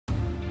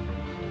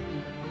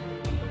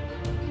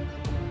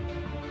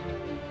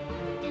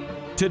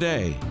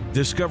Today,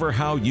 discover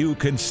how you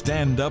can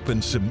stand up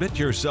and submit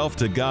yourself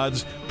to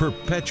God's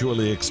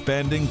perpetually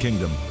expanding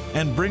kingdom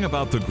and bring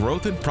about the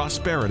growth and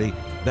prosperity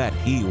that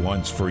He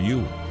wants for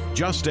you.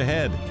 Just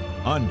ahead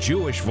on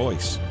Jewish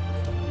Voice.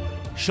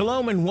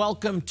 Shalom and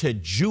welcome to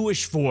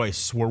Jewish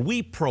Voice, where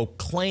we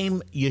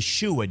proclaim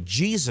Yeshua,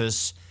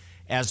 Jesus,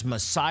 as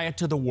Messiah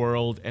to the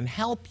world and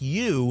help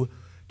you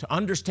to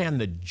understand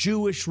the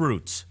Jewish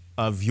roots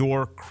of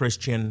your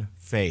Christian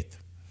faith.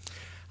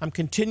 I'm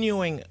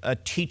continuing a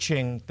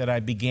teaching that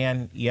I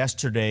began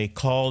yesterday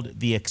called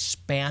The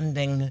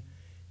Expanding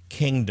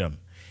Kingdom.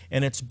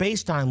 And it's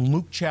based on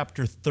Luke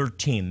chapter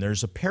 13.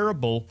 There's a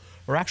parable,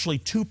 or actually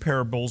two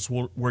parables,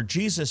 where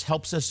Jesus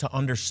helps us to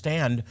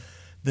understand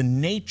the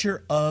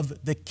nature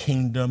of the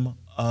kingdom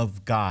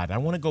of God. I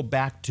want to go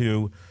back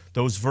to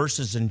those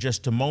verses in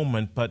just a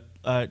moment, but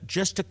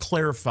just to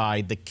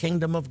clarify the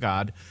kingdom of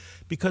God,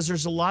 because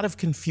there's a lot of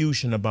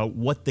confusion about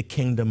what the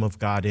kingdom of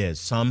God is.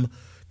 Some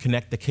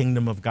connect the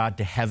kingdom of God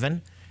to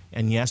heaven,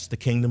 and yes, the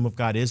kingdom of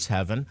God is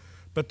heaven,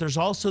 but there's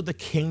also the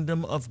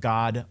kingdom of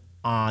God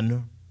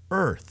on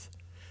earth.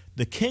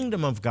 The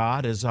kingdom of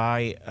God, as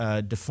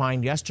I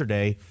defined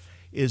yesterday,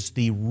 is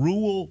the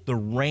rule, the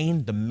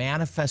reign, the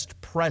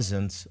manifest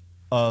presence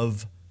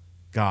of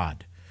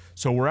God.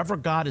 So wherever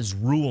God is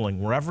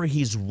ruling, wherever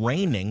He's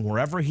reigning,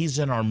 wherever He's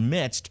in our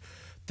midst,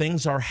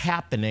 things are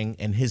happening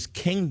and His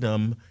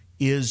kingdom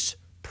is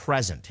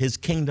present. His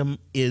kingdom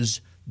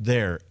is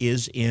there,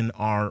 is in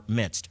our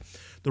midst.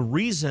 The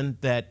reason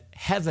that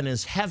heaven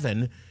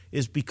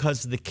is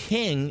because the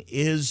King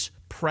is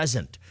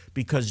present,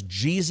 because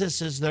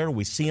Jesus is there.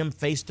 We see Him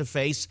face to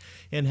face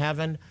in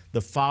heaven.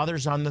 The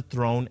Father's on the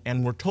throne,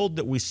 and we're told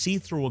that we see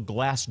through a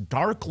glass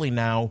darkly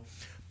now,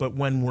 but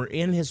when we're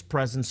in His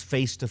presence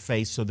face to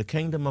face. So the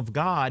kingdom of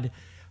God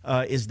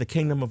is the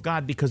kingdom of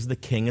God because the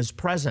King is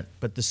present.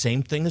 But the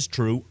same thing is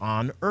true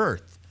on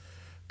earth.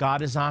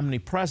 God is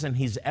omnipresent.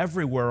 He's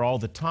everywhere all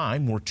the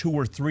time. Where two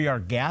or three are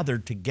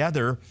gathered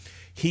together,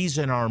 He's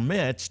in our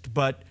midst.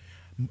 But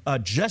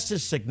just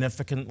as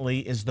significantly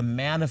is the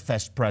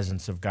manifest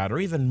presence of God, or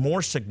even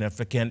more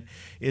significant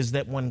is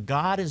that when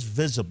God is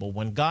visible,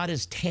 when God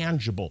is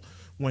tangible,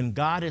 when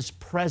God is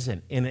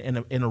present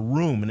in a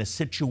room, in a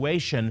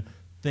situation,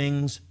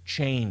 things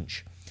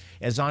change.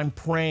 As I'm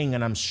praying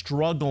and I'm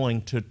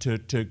struggling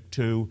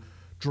to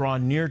draw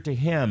near to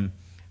Him,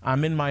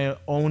 I'm in my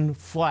own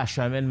flesh,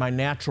 I'm in my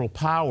natural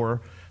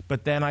power,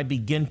 but then I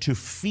begin to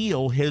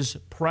feel His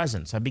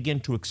presence. I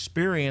begin to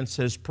experience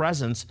His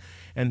presence,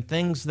 and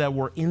things that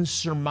were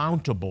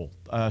insurmountable,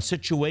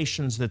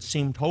 situations that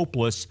seemed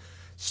hopeless,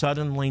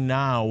 suddenly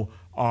now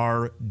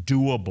are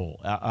doable.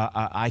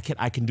 I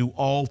can do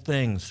all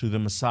things through the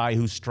Messiah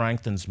who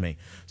strengthens me.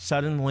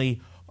 Suddenly,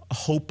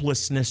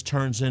 hopelessness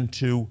turns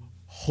into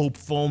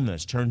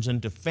hopefulness, turns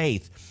into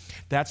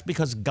faith. That's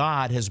because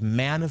God has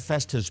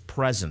manifested His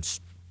presence.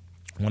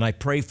 When I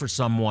pray for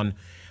someone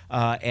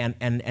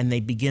and they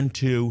begin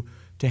to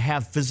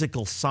have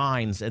physical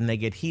signs and they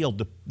get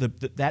healed,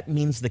 that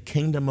means the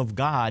kingdom of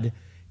God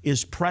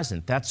is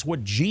present. That's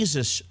what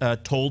Jesus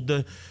told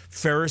the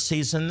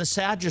Pharisees and the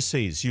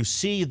Sadducees. You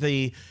see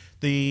the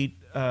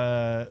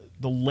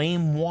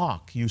lame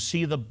walk. You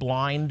see the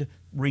blind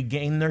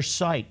regain their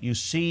sight. You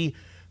see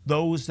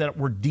those that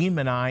were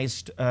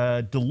demonized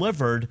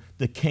delivered.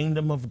 The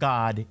kingdom of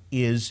God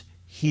is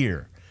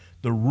here.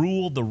 The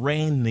rule, the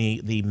reign,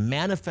 the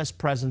manifest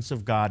presence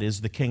of God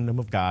is the kingdom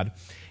of God.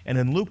 And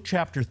in Luke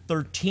chapter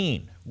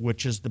 13,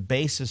 which is the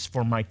basis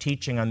for my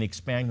teaching on the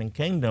expanding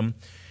kingdom,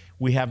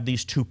 we have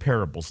these two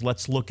parables.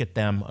 Let's look at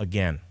them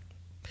again.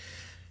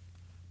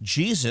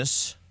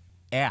 Jesus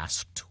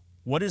asked,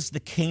 "What is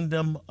the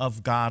kingdom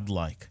of God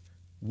like?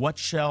 What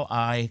shall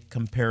I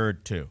compare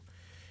it to?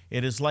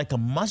 It is like a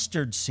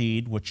mustard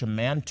seed which a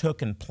man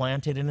took and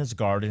planted in his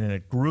garden, and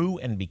it grew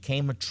and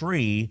became a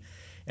tree,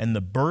 and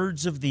the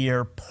birds of the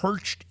air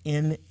perched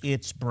in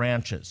its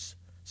branches."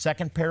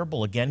 Second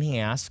parable, again he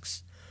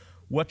asks,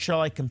 "What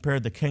shall I compare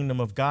the kingdom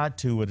of God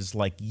to? It is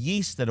like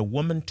yeast that a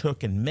woman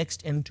took and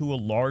mixed into a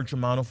large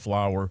amount of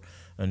flour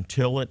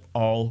until it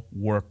all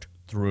worked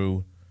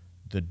through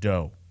the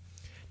dough."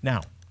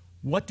 Now,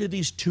 what do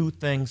these two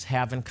things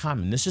have in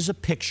common? This is a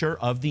picture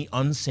of the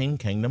unseen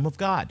kingdom of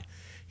God.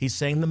 He's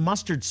saying the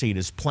mustard seed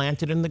is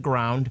planted in the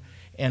ground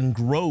and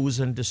grows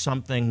into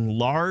something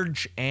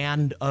large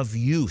and of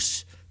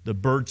use. The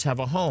birds have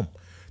a home.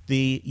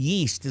 The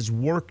yeast is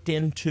worked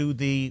into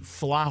the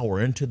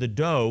flour, into the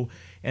dough,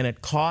 and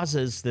it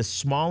causes this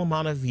small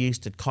amount of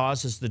yeast, it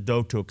causes the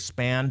dough to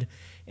expand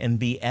and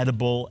be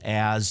edible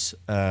as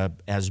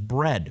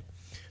bread.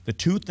 The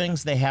two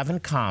things they have in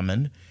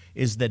common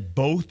is that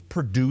both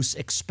produce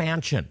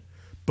expansion.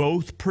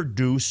 Both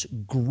produce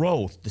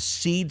growth. The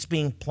seed's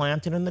being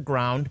planted in the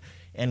ground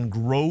and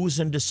grows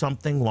into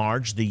something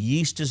large. The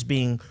yeast is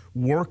being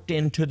worked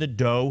into the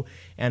dough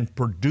and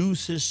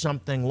produces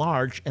something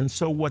large. And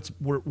so what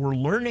we're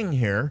learning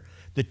here,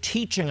 the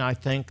teaching, I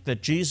think,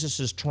 that Jesus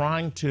is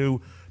trying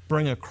to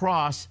bring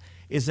across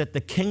is that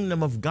the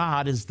kingdom of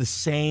God is the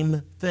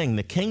same thing.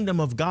 The kingdom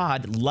of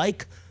God,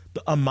 like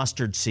a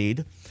mustard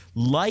seed,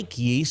 like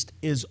yeast,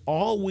 is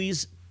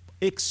always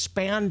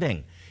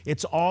expanding.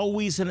 It's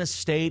always in a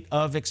state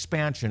of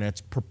expansion.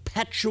 It's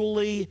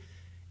perpetually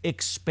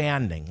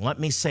expanding. Let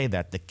me say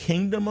that. The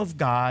kingdom of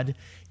God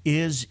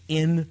is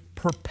in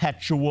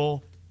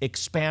perpetual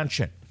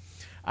expansion.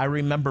 I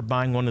remember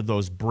buying one of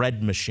those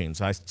bread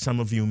machines. Some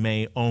of you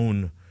may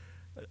own,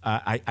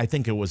 I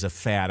think it was a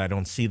fad. I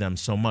don't see them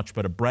so much,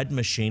 but a bread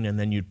machine, and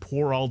then you'd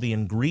pour all the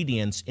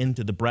ingredients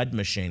into the bread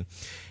machine.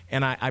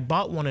 And I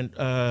bought one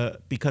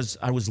because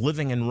I was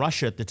living in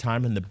Russia at the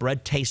time, and the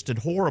bread tasted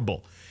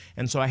horrible.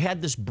 And so I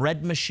had this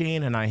bread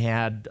machine, and I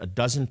had a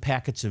dozen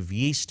packets of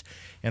yeast,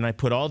 and I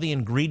put all the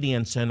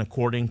ingredients in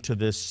according to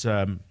this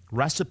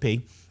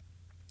recipe,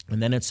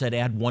 and then it said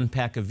add 1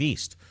 pack of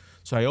yeast.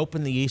 So I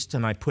opened the yeast,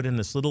 and I put in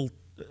this little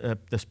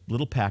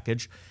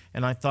package,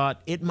 and I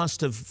thought it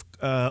must have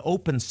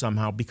opened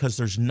somehow because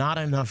there's not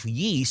enough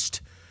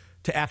yeast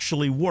to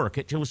actually work.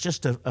 It was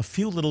just a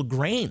few little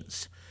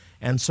grains.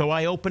 And so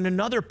I opened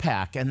another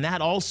pack, and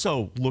that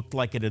also looked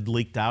like it had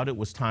leaked out. It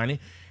was tiny.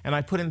 And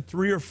I put in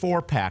 3 or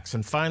 4 packs,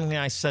 and finally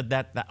I said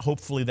that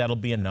hopefully that'll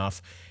be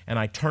enough. And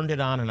I turned it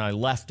on, and I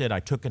left it.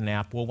 I took a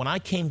nap. Well, when I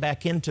came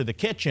back into the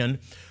kitchen,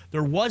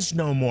 there was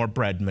no more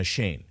bread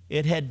machine.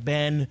 It had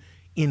been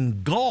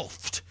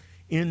engulfed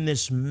in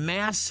this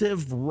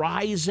massive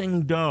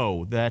rising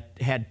dough that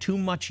had too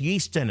much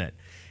yeast in it.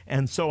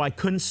 And so I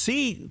couldn't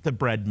see the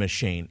bread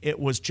machine. It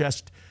was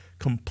just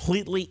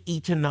completely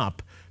eaten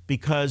up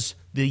because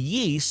the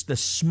yeast, the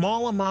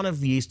small amount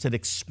of yeast, had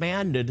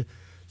expanded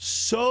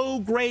so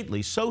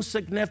greatly, so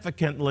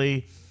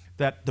significantly,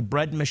 that the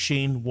bread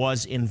machine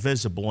was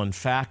invisible. In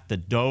fact, the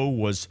dough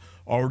was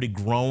already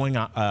growing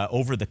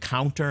over the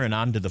counter and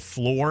onto the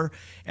floor.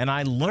 And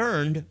I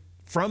learned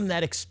from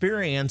that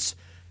experience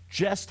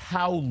just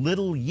how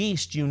little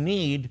yeast you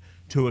need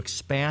to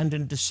expand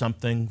into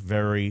something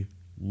very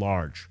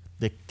large.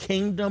 The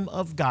kingdom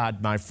of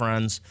God, my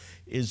friends,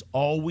 is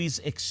always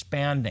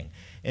expanding.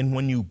 And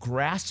when you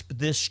grasp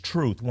this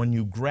truth, when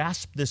you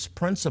grasp this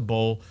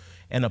principle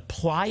and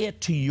apply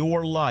it to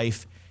your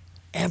life,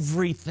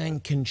 everything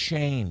can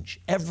change.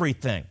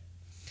 Everything.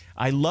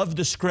 I love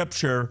the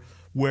scripture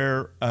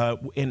where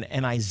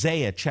in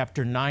Isaiah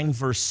chapter 9,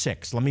 verse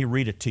 6. Let me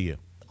read it to you.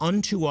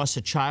 Unto us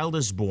a child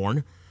is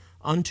born,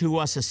 unto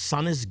us a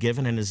son is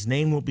given, and his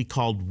name will be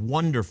called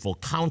Wonderful,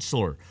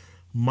 Counselor,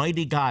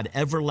 Mighty God,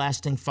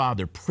 Everlasting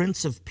Father,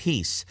 Prince of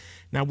Peace.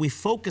 Now we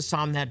focus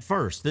on that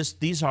verse.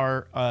 These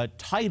are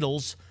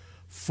titles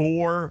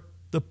for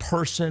the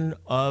person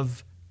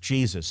of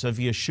Jesus, of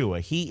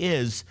Yeshua. He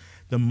is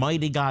the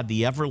mighty God,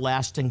 the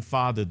everlasting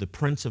Father, the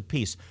Prince of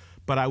Peace.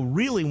 But I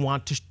really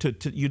want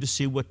you to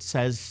see what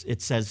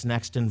it says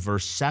next in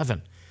verse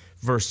 7.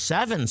 Verse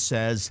 7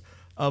 says,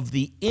 of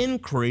the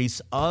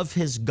increase of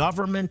his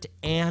government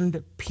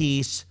and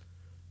peace,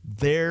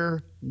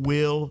 there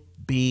will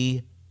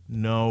be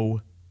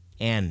no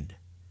end.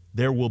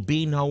 There will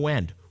be no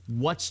end.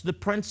 What's the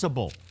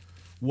principle?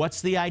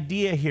 What's the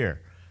idea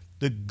here?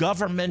 The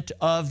government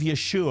of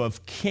Yeshua,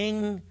 of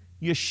King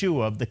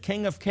Yeshua, of the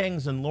King of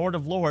Kings and Lord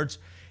of Lords,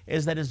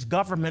 is that his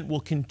government will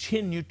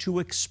continue to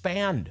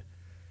expand.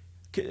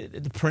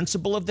 The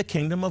principle of the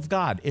kingdom of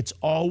God. It's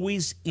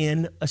always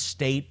in a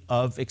state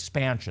of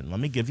expansion. Let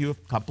me give you a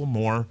couple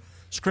more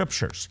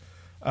scriptures.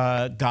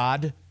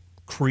 God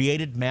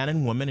created man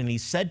and woman, and he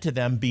said to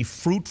them, be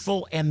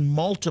fruitful and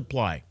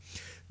multiply.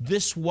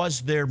 This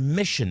was their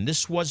mission.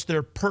 This was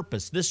their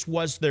purpose. This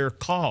was their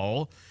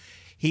call.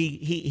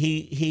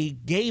 He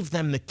gave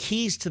them the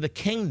keys to the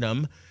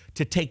kingdom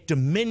to take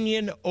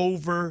dominion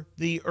over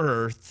the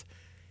earth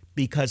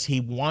because he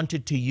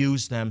wanted to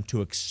use them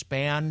to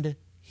expand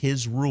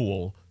his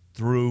rule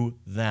through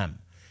them.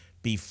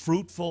 Be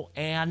fruitful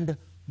and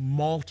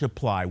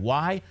multiply.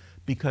 Why?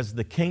 Because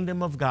the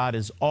kingdom of God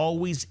is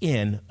always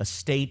in a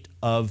state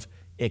of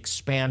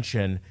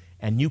expansion,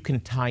 and you can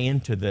tie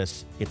into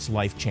this. It's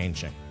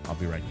life-changing. I'll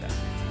be right back.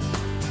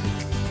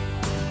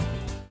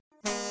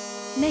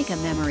 Make a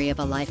memory of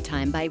a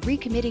lifetime by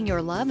recommitting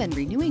your love and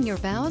renewing your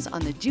vows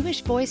on the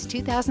Jewish Voice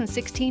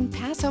 2016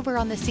 Passover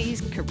on the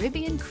Seas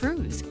Caribbean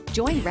Cruise.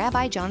 Join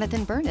Rabbi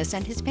Jonathan Bernis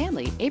and his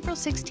family April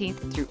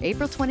 16th through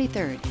April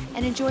 23rd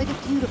and enjoy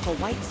the beautiful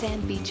white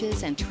sand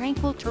beaches and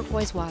tranquil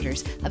turquoise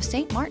waters of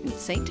St. Martin,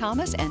 St.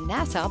 Thomas, and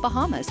Nassau,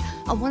 Bahamas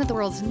on one of the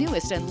world's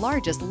newest and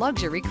largest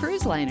luxury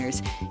cruise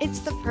liners. It's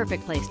the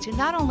perfect place to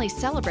not only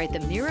celebrate the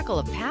miracle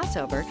of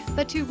Passover,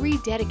 but to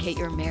rededicate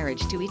your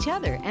marriage to each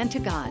other and to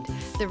God.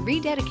 The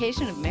rededication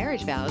of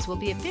marriage vows will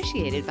be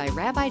officiated by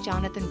Rabbi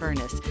Jonathan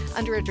Bernis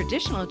under a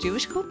traditional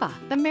Jewish chuppah,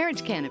 the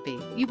marriage canopy.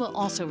 You will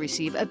also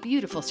receive a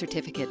beautiful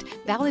certificate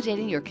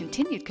validating your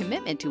continued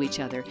commitment to each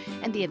other,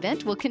 and the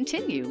event will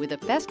continue with a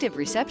festive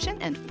reception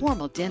and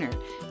formal dinner.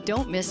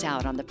 Don't miss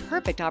out on the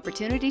perfect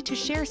opportunity to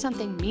share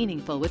something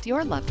meaningful with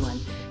your loved one.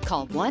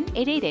 Call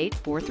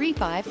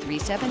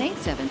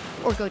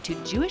 1-888-435-3787 or go to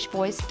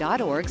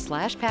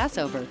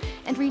jewishvoice.org/Passover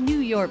and renew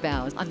your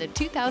vows on the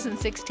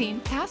 2016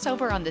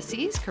 Passover on the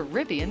Seas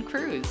Caribbean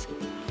Cruise.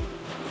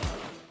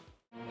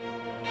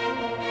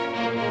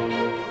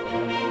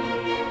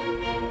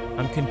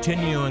 I'm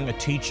continuing a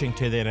teaching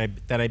today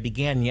that I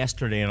began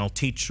yesterday, and I'll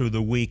teach through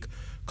the week,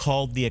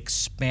 called The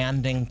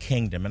Expanding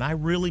Kingdom. And I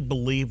really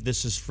believe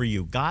this is for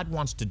you. God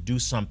wants to do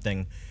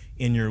something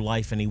in your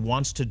life, and He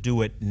wants to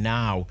do it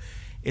now.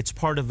 It's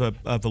part of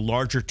a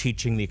larger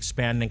teaching, The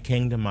Expanding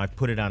Kingdom. I've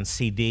put it on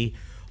CD,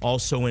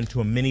 also into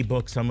a mini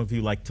book. Some of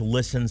you like to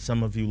listen,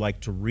 some of you like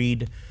to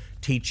read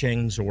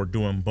teachings or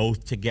do them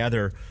both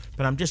together.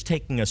 But I'm just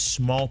taking a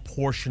small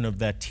portion of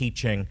that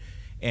teaching,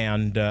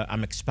 and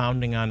I'm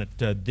expounding on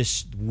it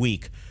this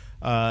week.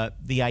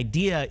 The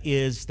idea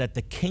is that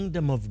the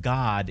kingdom of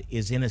God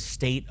is in a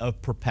state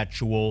of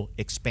perpetual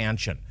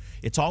expansion.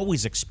 It's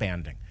always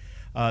expanding.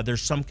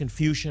 There's some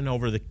confusion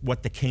over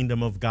what the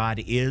kingdom of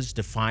God is,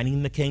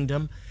 defining the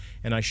kingdom.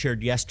 And I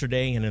shared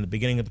yesterday and in the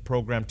beginning of the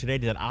program today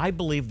that I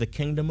believe the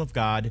kingdom of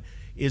God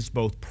is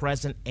both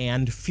present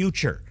and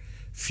future.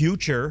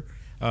 Future,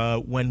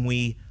 when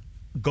we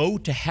go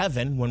to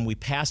heaven, when we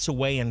pass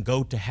away and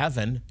go to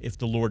heaven, if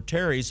the Lord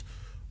tarries,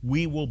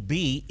 we will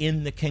be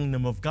in the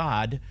kingdom of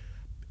God.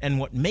 And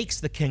what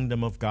makes the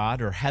kingdom of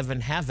God, or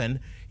heaven, heaven,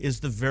 is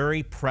the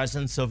very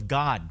presence of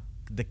God.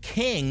 The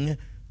king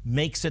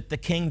makes it the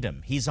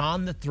kingdom. He's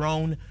on the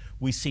throne.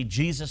 We see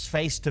Jesus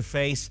face to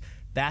face.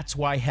 That's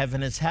why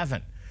heaven is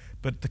heaven.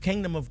 But the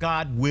kingdom of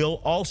God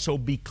will also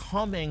be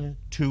coming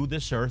to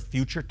this earth,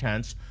 future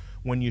tense,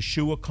 when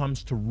Yeshua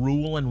comes to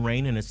rule and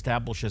reign and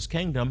establish His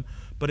kingdom.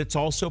 But it's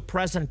also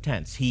present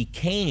tense. He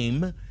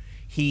came,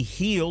 He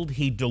healed,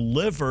 He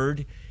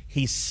delivered,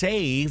 He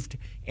saved,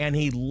 and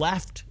He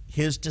left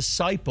His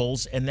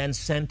disciples and then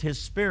sent His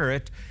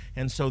Spirit.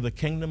 And so the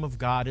kingdom of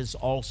God is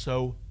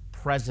also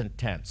present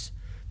tense.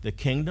 The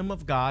kingdom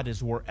of God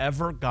is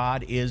wherever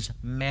God is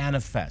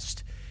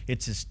manifest.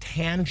 It's His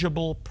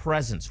tangible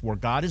presence. Where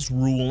God is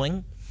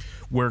ruling,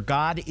 where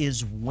God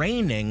is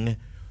reigning,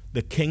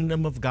 the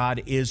kingdom of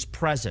God is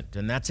present.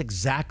 And that's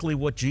exactly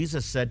what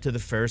Jesus said to the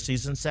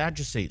Pharisees and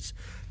Sadducees.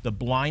 The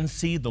blind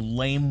see, the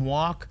lame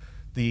walk,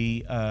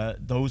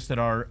 those that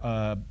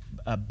are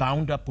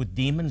bound up with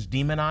demons,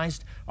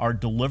 demonized, are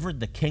delivered.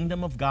 The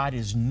kingdom of God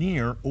is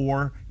near,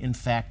 or in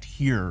fact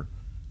here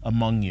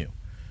among you.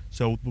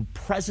 So the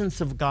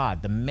presence of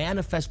God, the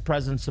manifest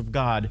presence of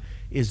God,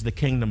 is the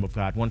kingdom of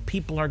God. When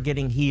people are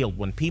getting healed,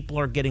 when people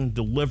are getting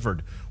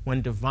delivered,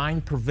 when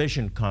divine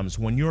provision comes,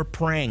 when you're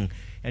praying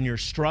and you're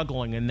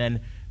struggling, and then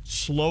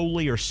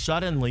slowly or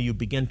suddenly you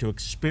begin to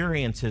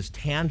experience His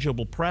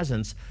tangible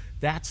presence,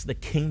 that's the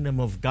kingdom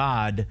of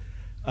God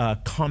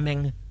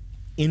coming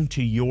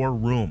into your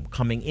room,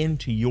 coming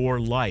into your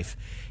life.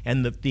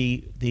 And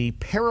the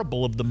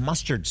parable of the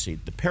mustard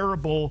seed, the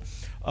parable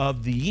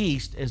of the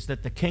yeast, is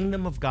that the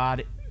kingdom of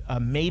God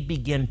may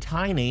begin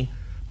tiny,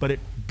 but it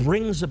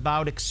brings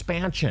about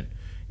expansion.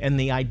 And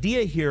the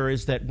idea here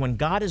is that when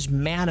God is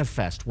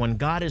manifest, when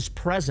God is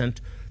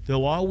present,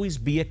 there'll always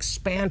be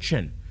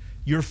expansion.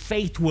 Your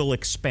faith will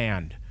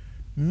expand.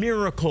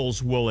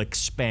 Miracles will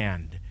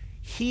expand.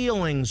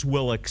 Healings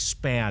will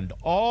expand.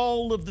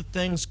 All of the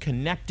things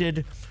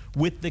connected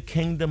with the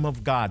kingdom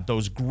of God,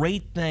 those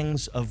great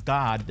things of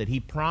God that He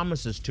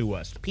promises to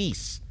us,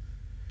 peace,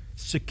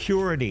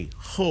 security,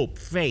 hope,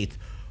 faith,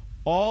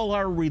 all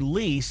are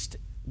released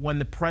when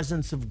the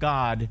presence of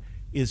God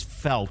is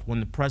felt,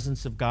 when the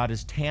presence of God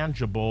is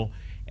tangible,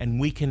 and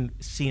we can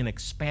see an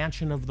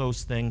expansion of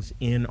those things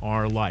in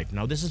our life.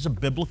 Now, this is a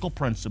biblical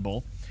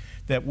principle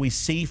that we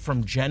see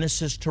from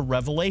Genesis to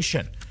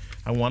Revelation.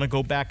 I want to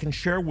go back and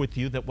share with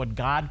you that when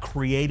God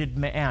created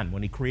man,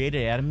 when He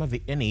created Adam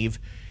and Eve,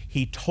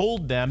 He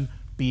told them,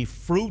 be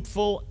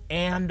fruitful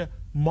and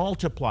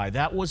multiply.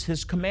 That was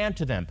His command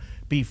to them.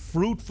 Be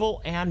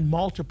fruitful and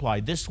multiply.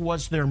 This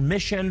was their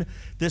mission.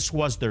 This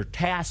was their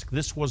task.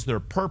 This was their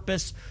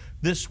purpose.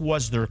 This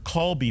was their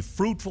call. Be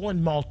fruitful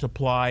and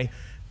multiply,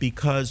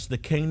 because the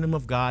kingdom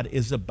of God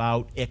is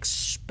about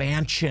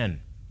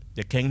expansion.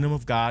 The kingdom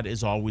of God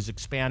is always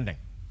expanding.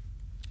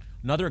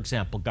 Another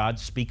example, God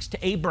speaks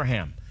to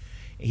Abraham.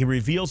 He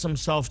reveals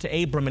Himself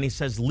to Abram, and He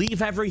says,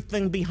 leave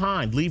everything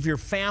behind. Leave your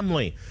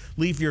family.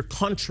 Leave your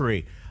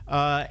country.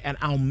 And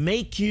I'll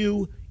make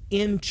you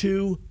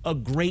into a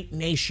great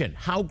nation.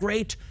 How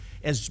great?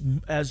 As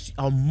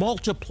I'll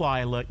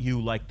multiply you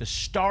like the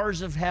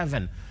stars of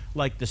heaven,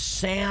 like the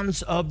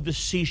sands of the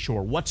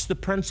seashore. What's the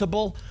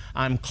principle?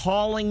 I'm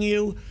calling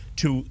you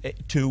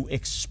to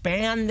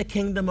expand the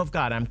kingdom of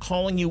God. I'm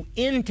calling you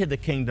into the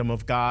kingdom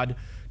of God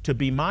to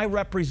be my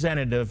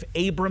representative,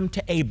 Abram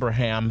to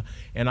Abraham,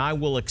 and I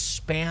will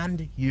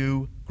expand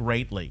you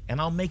greatly, and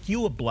I'll make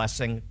you a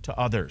blessing to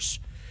others.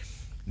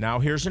 Now,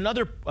 here's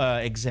another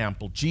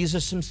example.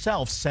 Jesus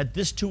Himself said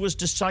this to His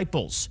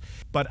disciples,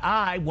 but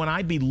I, when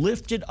I be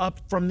lifted up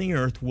from the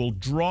earth, will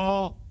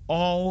draw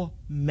all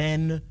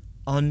men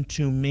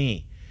unto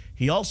me.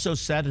 He also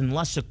said,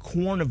 unless a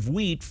corn of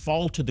wheat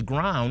fall to the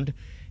ground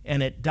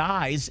and it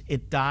dies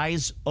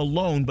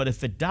alone, but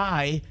if it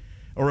die,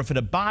 or if it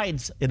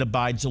abides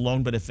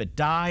alone, but if it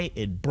die,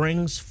 it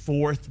brings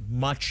forth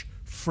much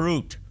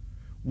fruit.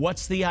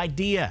 What's the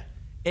idea?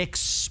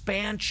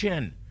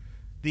 Expansion.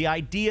 the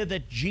idea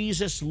that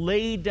Jesus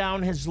laid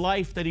down his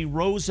life, that he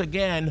rose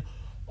again,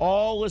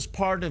 all is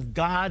part of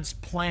God's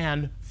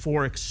plan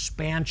for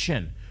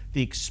expansion,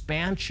 the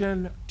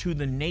expansion to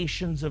the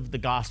nations of the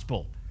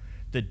gospel.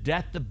 The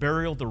death, the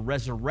burial, the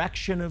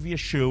resurrection of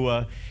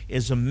Yeshua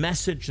is a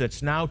message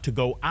that's now to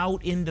go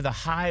out into the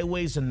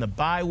highways and the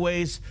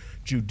byways,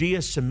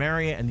 Judea,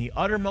 Samaria, and the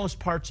uttermost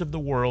parts of the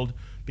world,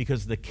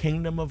 because the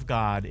kingdom of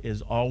God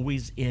is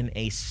always in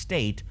a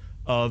state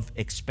of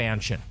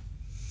expansion.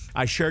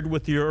 I shared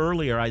with you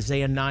earlier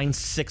Isaiah 9,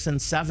 6, and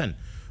 7,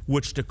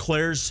 which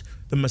declares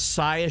the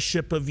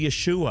messiahship of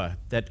Yeshua,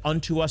 that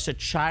unto us a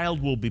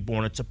child will be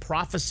born. It's a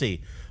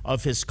prophecy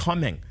of his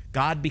coming,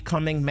 God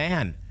becoming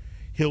man.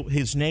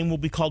 His name will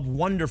be called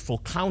Wonderful,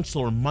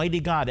 Counselor, Mighty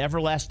God,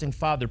 Everlasting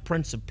Father,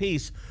 Prince of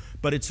Peace.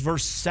 But it's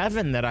verse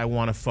 7 that I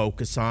want to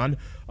focus on,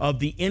 of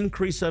the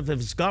increase of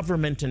his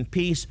government and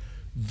peace,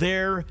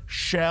 there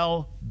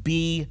shall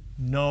be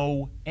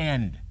no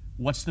end.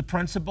 What's the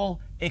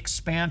principle?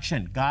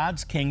 Expansion.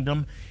 God's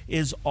kingdom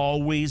is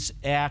always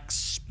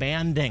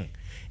expanding.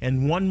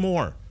 And one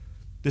more.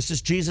 This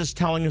is Jesus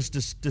telling his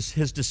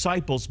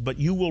disciples, but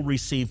you will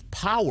receive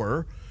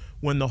power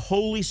when the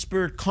Holy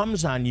Spirit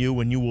comes on you,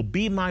 and you will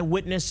be my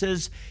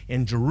witnesses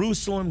in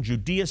Jerusalem,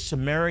 Judea,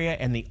 Samaria,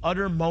 and the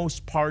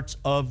uttermost parts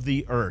of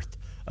the earth.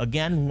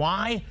 Again,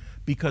 why?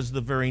 Because the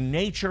very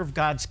nature of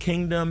God's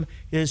kingdom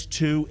is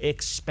to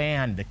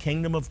expand. The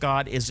kingdom of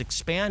God is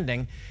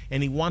expanding,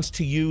 and he wants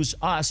to use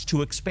us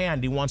to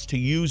expand. He wants to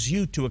use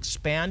you to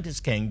expand his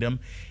kingdom,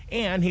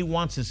 and he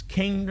wants his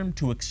kingdom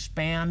to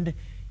expand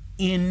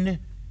in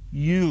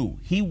you.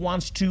 He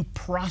wants to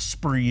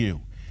prosper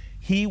you.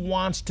 He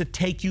wants to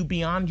take you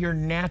beyond your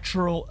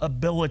natural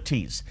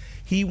abilities.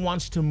 He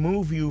wants to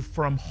move you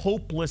from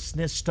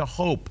hopelessness to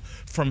hope,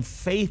 from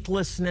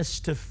faithlessness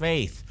to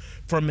faith,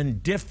 from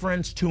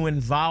indifference to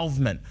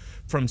involvement,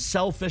 from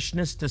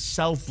selfishness to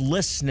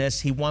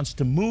selflessness. He wants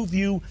to move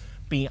you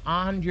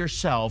beyond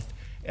yourself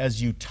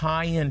as you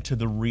tie into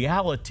the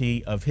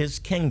reality of his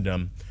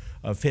kingdom,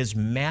 of his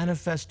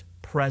manifest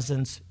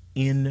presence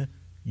in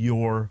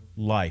your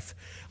life.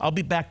 I'll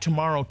be back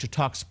tomorrow to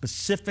talk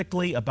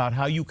specifically about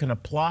how you can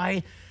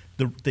apply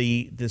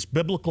this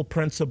biblical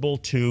principle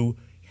to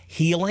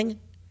healing,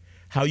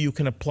 how you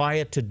can apply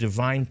it to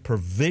divine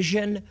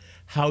provision,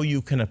 how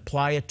you can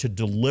apply it to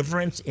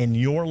deliverance in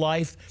your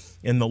life,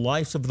 in the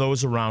lives of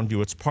those around you.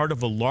 It's part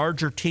of a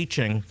larger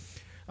teaching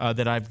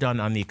that I've done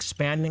on the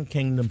expanding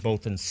kingdom,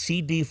 both in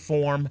CD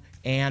form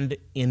and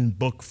in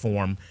book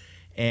form,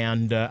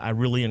 and I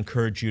really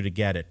encourage you to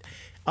get it.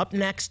 Up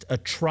next, a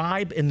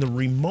tribe in the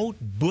remote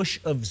bush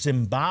of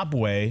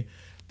Zimbabwe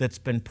that's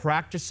been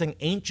practicing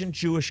ancient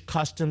Jewish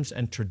customs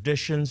and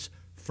traditions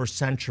for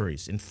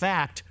centuries. In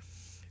fact,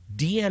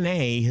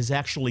 DNA has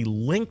actually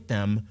linked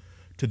them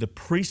to the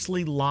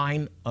priestly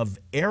line of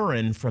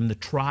Aaron from the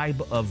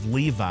tribe of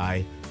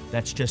Levi.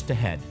 That's just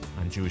ahead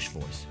on Jewish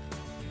Voice.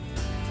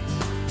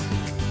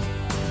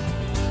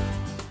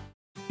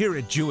 Here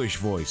at Jewish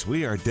Voice,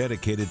 we are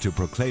dedicated to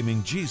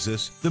proclaiming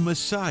Jesus, the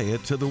Messiah,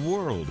 to the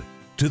world,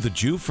 to the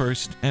Jew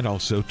first and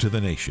also to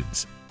the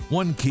nations.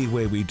 One key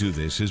way we do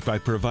this is by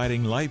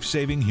providing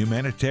life-saving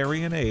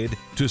humanitarian aid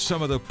to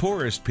some of the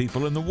poorest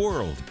people in the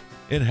world.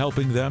 In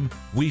helping them,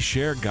 we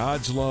share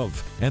God's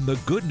love and the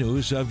good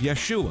news of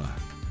Yeshua,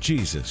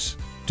 Jesus.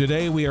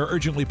 Today, we are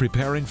urgently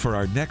preparing for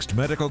our next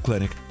medical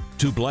clinic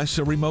to bless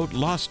a remote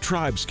lost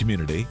tribes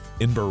community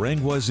in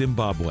Barangwa,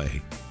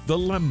 Zimbabwe, the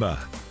Lemba.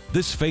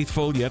 This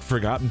faithful yet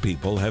forgotten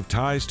people have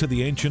ties to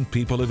the ancient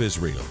people of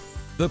Israel,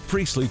 the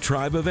priestly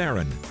tribe of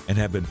Aaron, and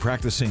have been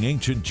practicing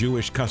ancient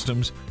Jewish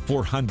customs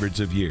for hundreds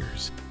of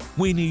years.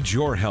 We need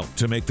your help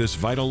to make this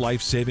vital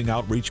life-saving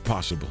outreach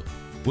possible.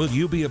 Will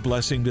you be a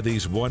blessing to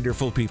these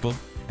wonderful people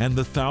and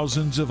the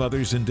thousands of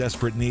others in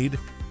desperate need?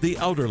 The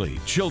elderly,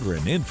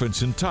 children,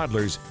 infants, and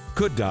toddlers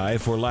could die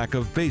for lack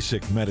of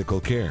basic medical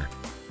care.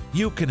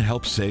 You can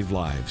help save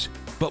lives,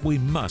 but we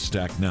must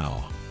act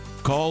now.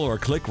 Call or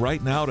click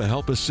right now to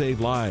help us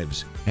save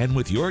lives. And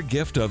with your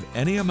gift of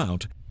any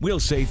amount, we'll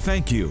say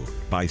thank you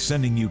by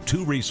sending you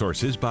 2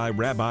 resources by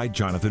Rabbi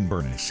Jonathan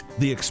Bernis: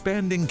 the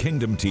Expanding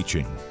Kingdom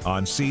Teaching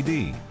on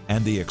CD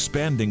and the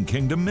Expanding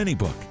Kingdom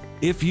Mini-Book.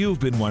 If you've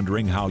been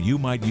wondering how you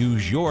might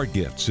use your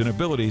gifts and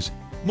abilities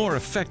more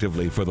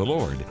effectively for the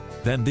Lord,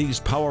 then these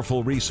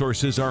powerful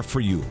resources are for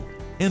you.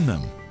 In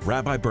them,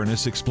 Rabbi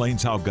Bernis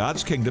explains how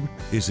God's kingdom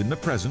is in the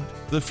present,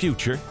 the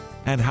future,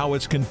 and how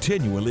it's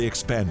continually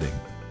expanding.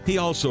 He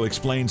also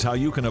explains how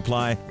you can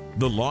apply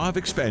the law of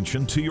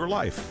expansion to your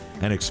life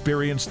and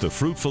experience the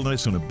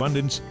fruitfulness and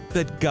abundance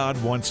that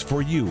God wants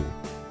for you.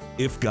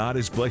 If God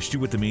has blessed you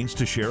with the means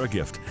to share a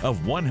gift of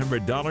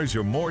 $100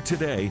 or more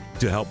today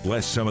to help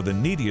bless some of the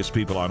neediest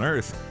people on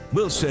earth,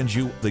 We'll send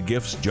you the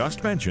gifts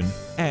just mentioned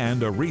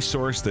and a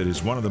resource that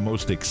is one of the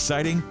most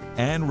exciting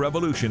and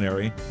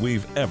revolutionary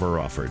we've ever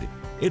offered.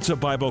 It's a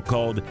Bible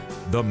called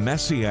the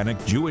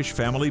Messianic Jewish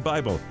Family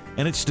Bible,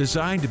 and it's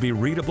designed to be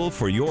readable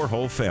for your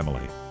whole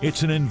family.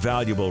 It's an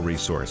invaluable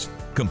resource,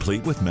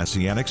 complete with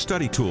Messianic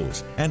study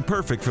tools, and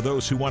perfect for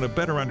those who want to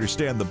better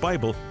understand the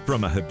Bible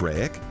from a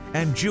Hebraic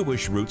and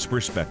Jewish roots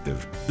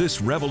perspective.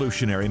 This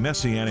revolutionary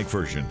Messianic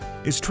version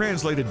is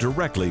translated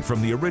directly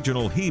from the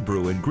original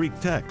Hebrew and Greek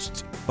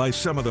texts by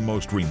some of the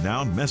most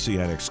renowned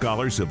Messianic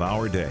scholars of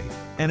our day.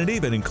 And it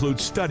even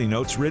includes study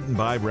notes written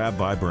by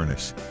Rabbi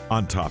Bernis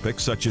on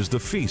topics such as the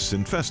feasts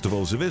and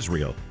festivals of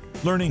Israel,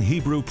 learning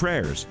Hebrew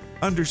prayers,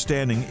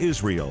 understanding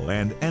Israel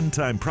and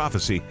end-time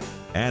prophecy,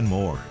 and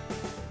more.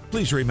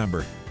 Please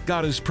remember,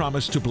 God has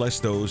promised to bless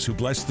those who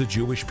bless the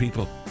Jewish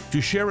people.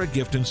 To share a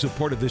gift in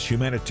support of this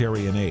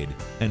humanitarian aid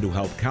and to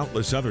help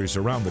countless others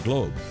around the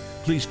globe,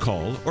 please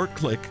call or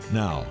click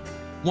now.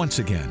 Once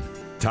again,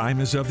 time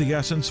is of the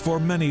essence for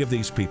many of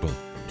these people.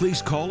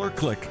 Please call or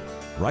click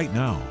right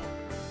now.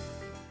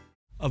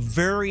 A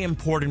very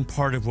important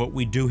part of what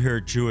we do here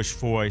at Jewish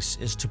Voice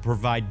is to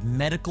provide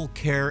medical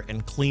care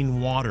and clean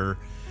water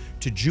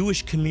to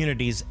Jewish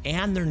communities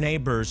and their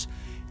neighbors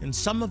in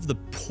some of the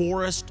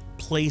poorest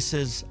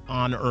places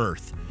on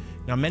earth.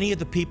 Now, many of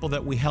the people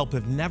that we help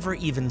have never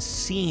even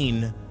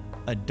seen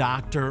a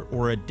doctor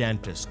or a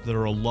dentist.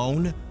 They're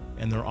alone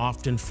and they're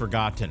often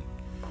forgotten.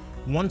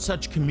 One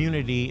such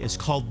community is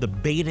called the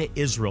Beta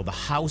Israel, the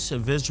House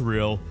of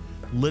Israel,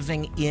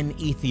 living in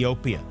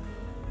Ethiopia.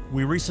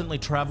 We recently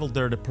traveled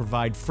there to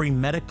provide free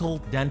medical,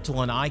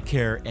 dental, and eye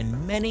care,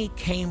 and many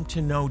came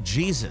to know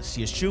Jesus,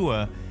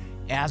 Yeshua,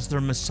 as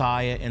their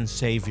Messiah and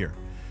Savior.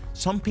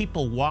 Some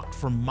people walked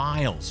for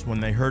miles when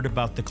they heard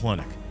about the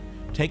clinic.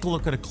 Take a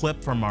look at a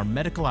clip from our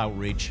medical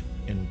outreach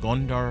in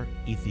Gondar,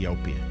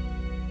 Ethiopia.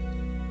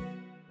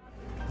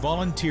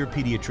 Volunteer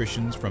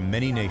pediatricians from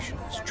many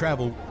nations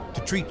travel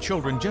to treat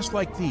children just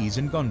like these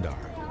in Gondar.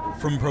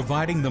 From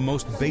providing the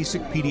most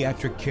basic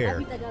pediatric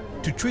care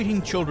to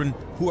treating children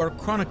who are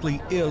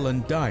chronically ill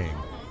and dying.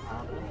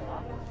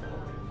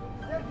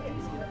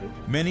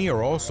 Many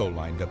are also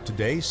lined up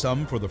today,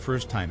 some for the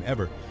first time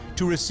ever,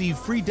 to receive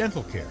free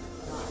dental care.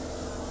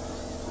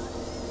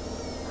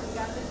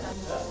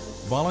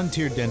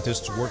 Volunteer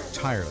dentists work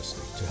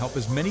tirelessly to help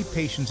as many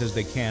patients as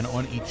they can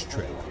on each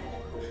trip.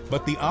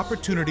 But the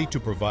opportunity to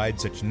provide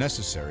such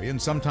necessary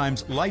and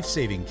sometimes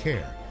life-saving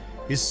care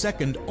is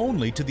second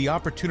only to the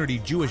opportunity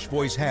Jewish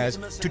Voice has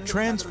to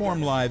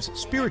transform lives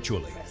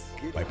spiritually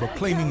by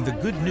proclaiming the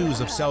good news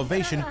of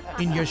salvation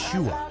in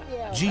Yeshua,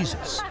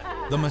 Jesus,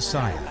 the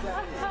Messiah.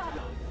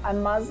 A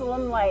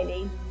Muslim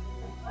lady,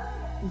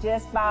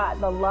 just by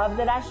the love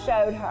that I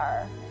showed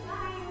her,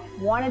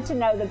 wanted to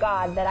know the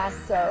God that I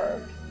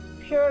served,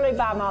 purely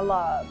by my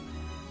love,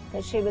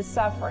 that she was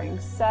suffering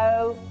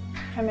so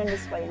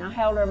tremendously. And I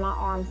held her in my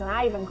arms, and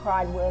I even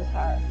cried with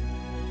her.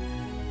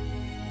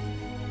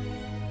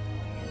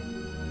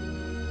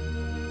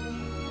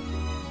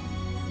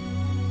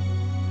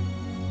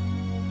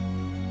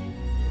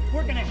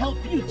 We're gonna help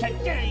you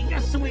today.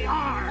 Yes, we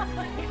are.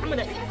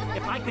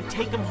 If I could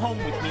take them home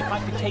with me, if I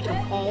could take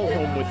them all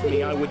home with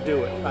me, I would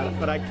do it.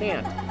 But I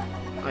can't.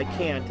 I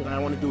can't, and I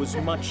want to do as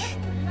much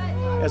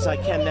as I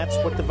can. That's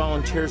what the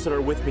volunteers that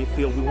are with me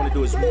feel. We want to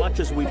do as much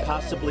as we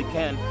possibly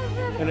can.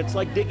 And it's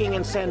like digging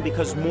in sand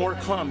because more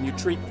come. You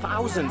treat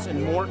thousands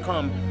and more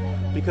come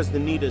because the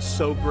need is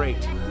so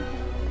great.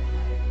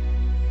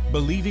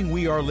 Believing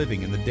we are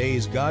living in the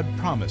days God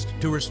promised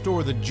to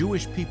restore the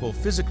Jewish people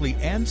physically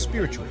and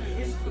spiritually,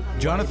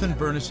 Jonathan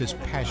Bernis is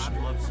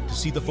passionate to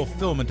see the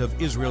fulfillment of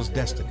Israel's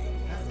destiny,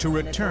 to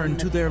return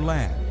to their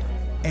land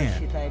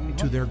and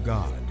to their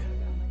God.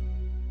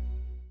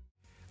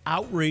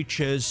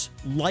 Outreaches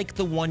like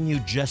the one you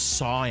just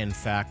saw, in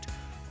fact,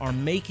 are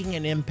making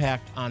an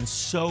impact on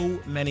so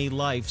many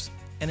lives.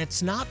 And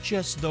it's not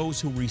just those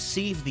who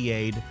receive the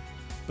aid,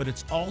 but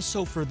it's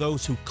also for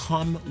those who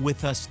come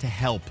with us to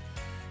help.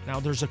 Now,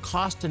 there's a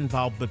cost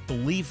involved, but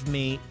believe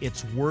me,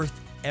 it's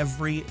worth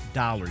every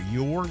dollar.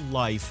 Your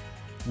life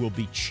will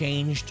be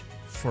changed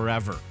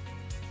forever.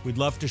 We'd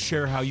love to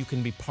share how you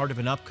can be part of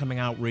an upcoming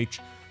outreach,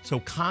 so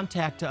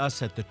contact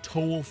us at the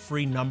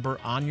toll-free number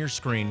on your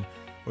screen,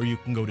 or you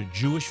can go to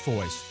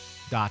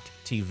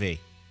jewishvoice.tv.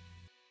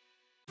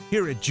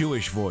 Here at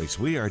Jewish Voice,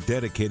 we are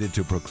dedicated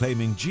to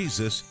proclaiming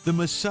Jesus, the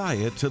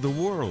Messiah, to the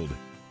world,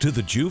 to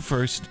the Jew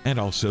first and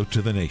also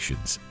to the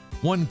nations.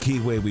 One key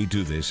way we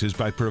do this is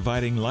by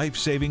providing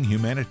life-saving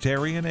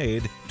humanitarian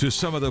aid to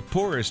some of the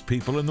poorest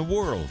people in the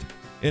world.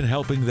 In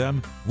helping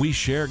them, we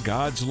share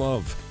God's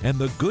love and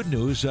the good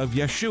news of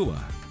Yeshua,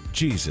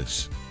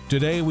 Jesus.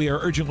 Today, we are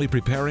urgently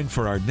preparing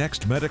for our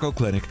next medical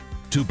clinic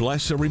to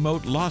bless a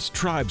remote lost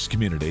tribes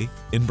community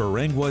in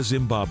Barangwa,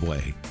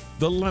 Zimbabwe,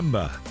 the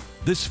Lemba.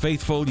 This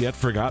faithful yet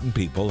forgotten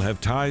people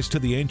have ties to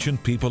the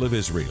ancient people of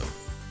Israel,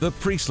 the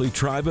priestly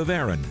tribe of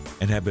Aaron,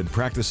 and have been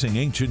practicing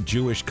ancient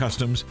Jewish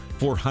customs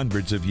for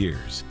hundreds of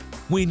years.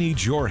 We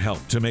need your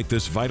help to make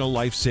this vital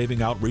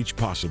life-saving outreach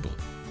possible.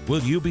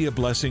 Will you be a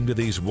blessing to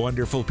these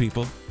wonderful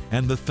people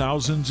and the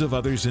thousands of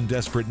others in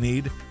desperate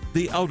need?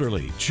 The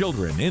elderly,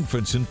 children,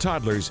 infants, and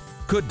toddlers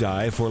could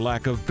die for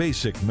lack of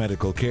basic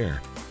medical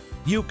care.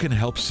 You can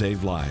help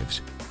save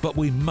lives, but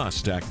we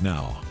must act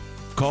now.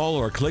 Call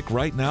or click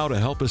right now to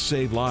help us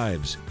save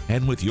lives.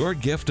 And with your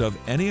gift of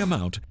any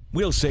amount,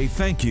 we'll say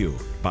thank you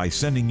by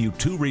sending you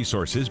 2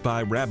 resources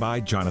by Rabbi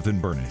Jonathan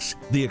Bernis: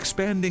 the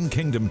Expanding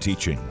Kingdom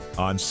Teaching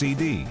on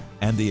CD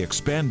and the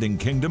Expanding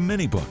Kingdom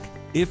Mini Book.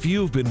 If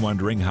you've been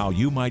wondering how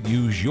you might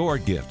use your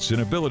gifts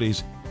and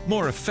abilities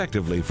more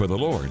effectively for the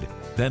Lord,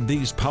 then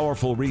these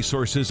powerful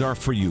resources are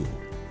for you.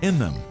 In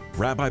them,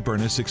 Rabbi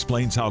Bernis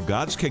explains how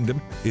God's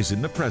kingdom is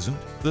in the present,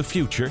 the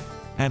future,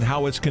 and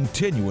how it's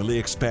continually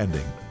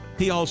expanding.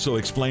 He also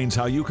explains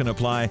how you can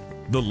apply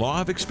the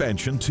law of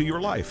expansion to your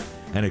life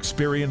and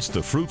experience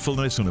the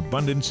fruitfulness and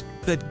abundance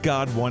that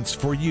God wants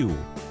for you.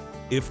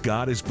 If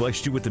God has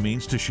blessed you with the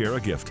means to share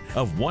a gift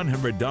of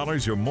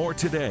 $100 or more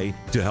today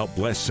to help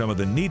bless some of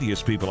the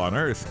neediest people on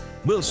earth,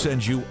 we'll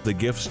send you the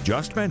gifts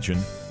just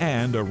mentioned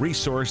and a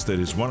resource that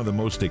is one of the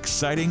most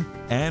exciting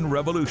and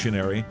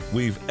revolutionary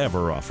we've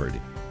ever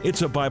offered.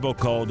 It's a Bible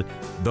called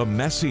the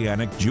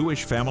Messianic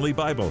Jewish Family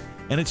Bible,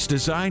 and it's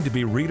designed to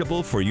be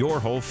readable for your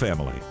whole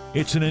family.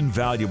 It's an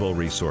invaluable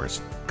resource,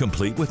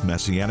 complete with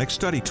Messianic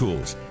study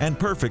tools, and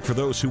perfect for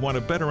those who want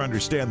to better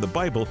understand the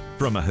Bible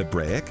from a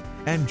Hebraic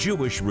and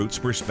Jewish roots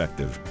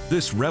perspective.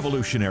 This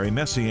revolutionary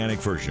Messianic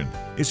version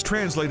is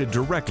translated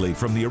directly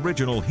from the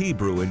original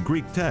Hebrew and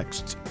Greek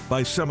texts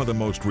by some of the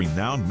most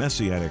renowned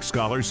Messianic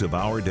scholars of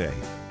our day.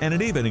 And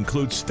it even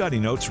includes study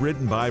notes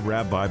written by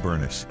Rabbi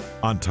Bernis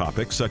on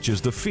topics such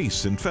as the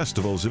feasts and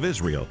festivals of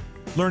Israel,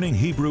 learning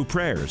Hebrew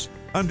prayers,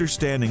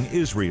 understanding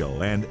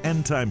Israel and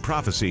end-time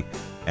prophecy,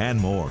 and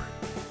more.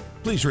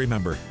 Please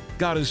remember,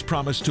 God has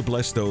promised to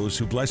bless those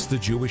who bless the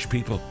Jewish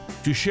people,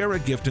 to share a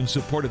gift in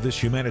support of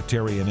this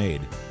humanitarian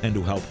aid, and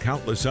to help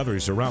countless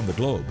others around the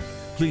globe.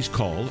 Please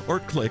call or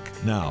click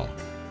now.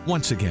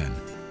 Once again,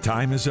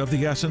 time is of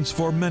the essence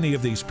for many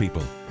of these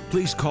people.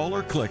 Please call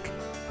or click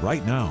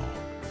right now.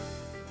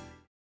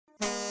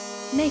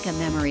 Make a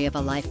memory of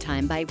a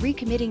lifetime by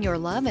recommitting your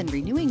love and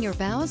renewing your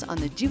vows on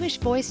the Jewish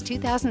Voice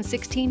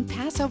 2016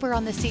 Passover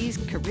on the Seas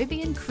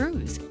Caribbean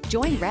Cruise.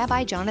 Join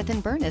Rabbi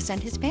Jonathan Bernis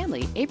and his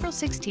family April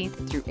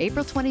 16th through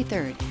April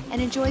 23rd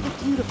and enjoy the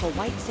beautiful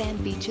white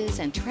sand beaches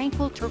and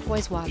tranquil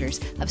turquoise waters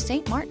of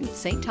St. Martin,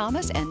 St.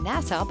 Thomas, and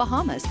Nassau,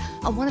 Bahamas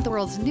on one of the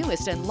world's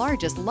newest and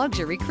largest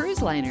luxury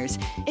cruise liners.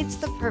 It's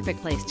the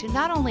perfect place to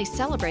not only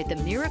celebrate the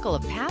miracle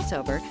of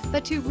Passover,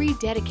 but to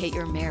rededicate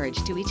your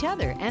marriage to each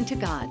other and to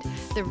God.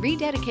 The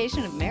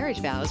rededication of marriage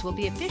vows will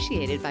be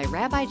officiated by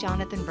Rabbi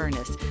Jonathan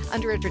Bernis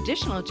under a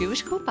traditional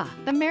Jewish chuppah,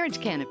 the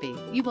marriage canopy.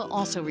 You will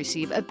also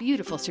receive a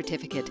beautiful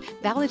certificate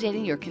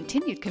validating your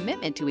continued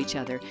commitment to each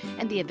other,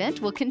 and the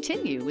event will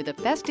continue with a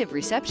festive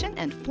reception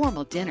and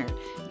formal dinner.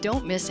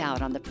 Don't miss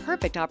out on the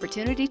perfect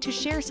opportunity to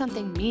share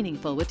something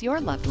meaningful with your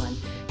loved one.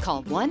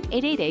 Call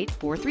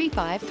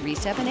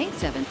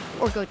 1-888-435-3787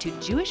 or go to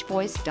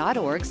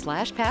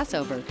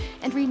jewishvoice.org/Passover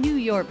and renew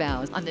your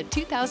vows on the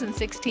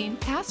 2016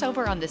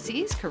 Passover on the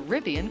Seas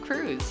Caribbean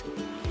Cruise.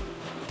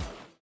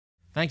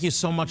 Thank you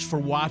so much for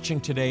watching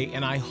today,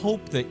 and I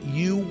hope that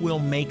you will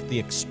make the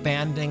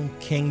expanding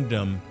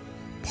kingdom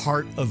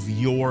part of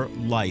your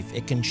life.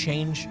 It can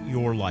change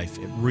your life.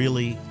 It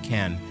really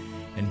can.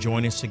 And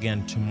join us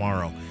again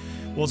tomorrow.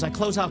 Well, as I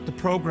close out the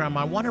program,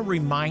 I want to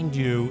remind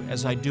you,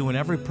 as I do in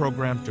every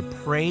program, to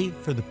pray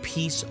for the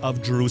peace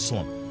of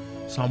Jerusalem.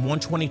 Psalm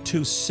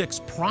 122:6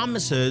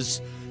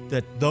 promises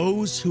that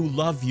those who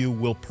love you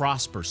will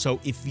prosper. So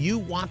if you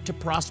want to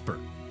prosper,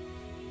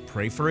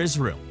 pray for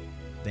Israel.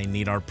 They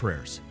need our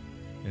prayers.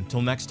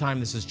 Until next time,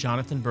 this is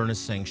Jonathan Bernis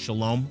saying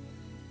shalom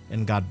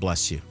and God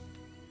bless you.